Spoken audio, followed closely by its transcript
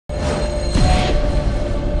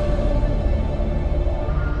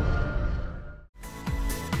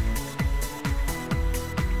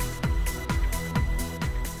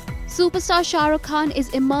Superstar Shah Rukh Khan is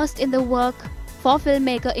immersed in the work for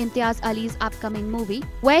filmmaker Imtiaz Ali's upcoming movie,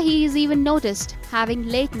 where he is even noticed having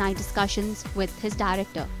late-night discussions with his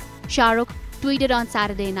director. Shah Rukh tweeted on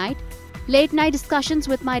Saturday night, "Late night discussions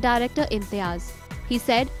with my director Imtiaz." He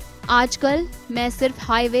said, "आजकल मैं सिर्फ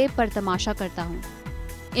highway पर तमाशा करता हूँ."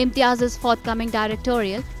 Imtiaz's forthcoming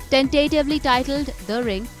directorial, tentatively titled The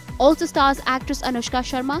Ring, also stars actress Anushka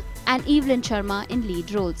Sharma and Evelyn Sharma in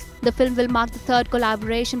lead roles. The film will mark the third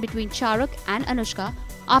collaboration between Shah Rukh and Anushka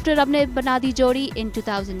after Rab Ne Bana Di Jodi in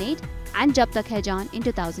 2008 and Jab Tak Hai Jaan in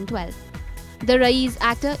 2012. The Raiz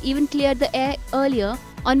actor even cleared the air earlier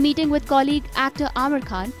on meeting with colleague actor Amir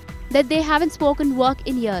Khan that they haven't spoken work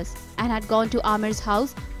in years and had gone to Amir's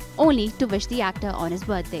house only to wish the actor on his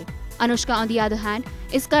birthday. Anushka, on the other hand,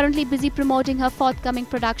 is currently busy promoting her forthcoming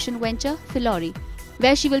production venture, Filori,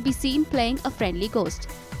 where she will be seen playing a friendly ghost.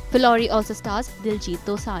 Filori also stars Diljit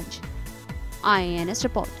Dosanjh. IANS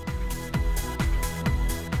report.